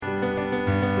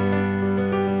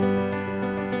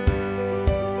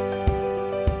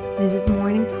This is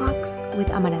Morning Talks with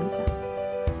Amaranta.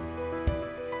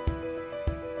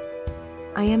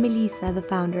 I am Elisa, the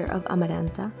founder of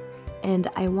Amaranta, and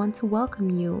I want to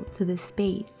welcome you to the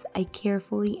space I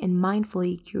carefully and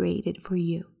mindfully curated for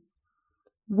you.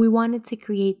 We wanted to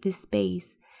create this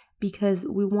space because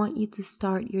we want you to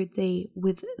start your day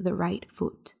with the right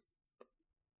foot.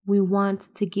 We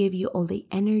want to give you all the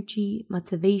energy,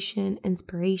 motivation,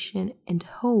 inspiration, and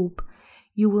hope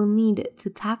you will need to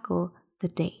tackle the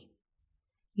day.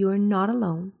 You are not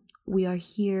alone. We are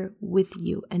here with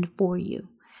you and for you,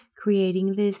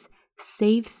 creating this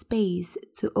safe space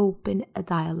to open a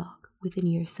dialogue within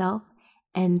yourself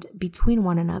and between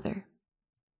one another.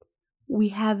 We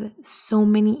have so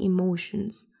many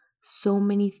emotions, so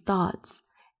many thoughts,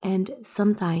 and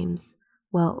sometimes,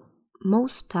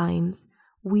 most times,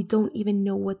 we don't even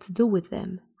know what to do with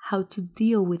them, how to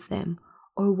deal with them,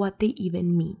 or what they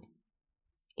even mean.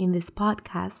 In this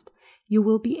podcast, you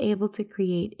will be able to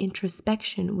create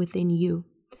introspection within you,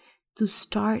 to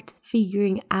start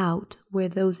figuring out where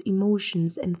those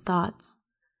emotions and thoughts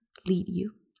lead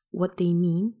you, what they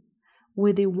mean,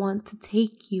 where they want to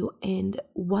take you, and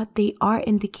what they are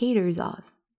indicators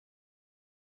of.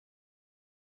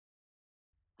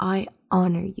 I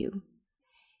honor you,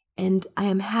 and I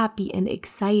am happy and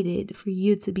excited for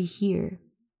you to be here.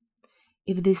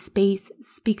 If this space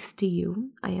speaks to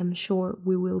you, I am sure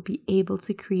we will be able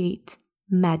to create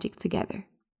magic together.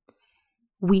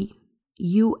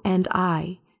 You and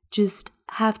I, just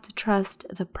have to trust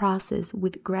the process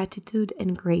with gratitude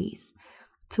and grace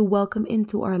to welcome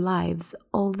into our lives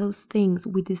all those things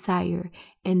we desire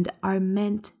and are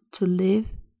meant to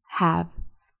live, have,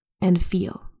 and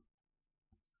feel.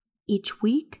 Each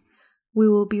week, we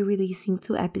will be releasing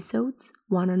 2 episodes,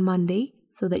 one on Monday,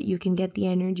 so that you can get the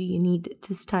energy you need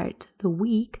to start the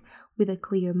week with a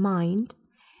clear mind,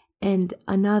 and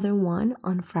another one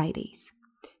on Fridays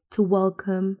to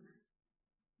welcome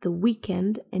the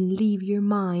weekend and leave your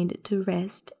mind to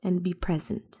rest and be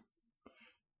present.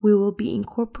 We will be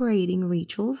incorporating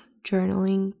rituals,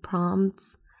 journaling,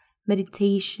 prompts,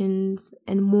 meditations,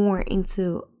 and more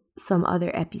into some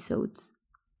other episodes.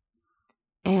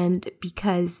 And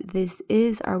because this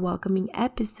is our welcoming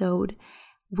episode,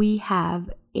 we have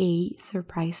a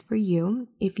surprise for you.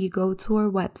 If you go to our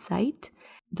website,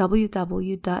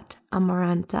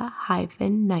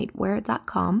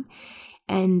 www.amaranta-nightwear.com,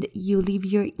 and you leave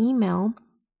your email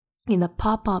in the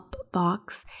pop-up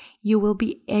box, you will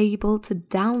be able to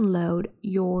download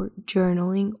your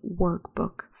journaling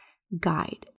workbook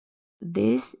guide.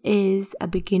 This is a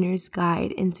beginner's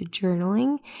guide into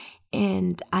journaling,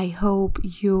 and I hope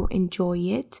you enjoy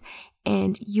it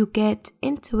and you get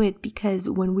into it, because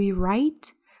when we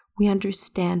write, we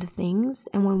understand things,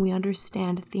 and when we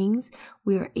understand things,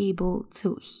 we are able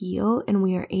to heal and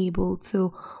we are able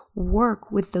to work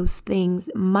with those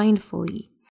things mindfully.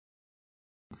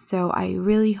 So I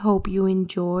really hope you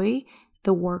enjoy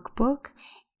the workbook,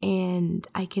 and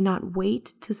I cannot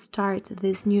wait to start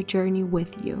this new journey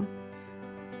with you.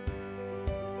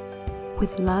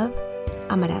 With love,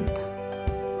 Amaranta.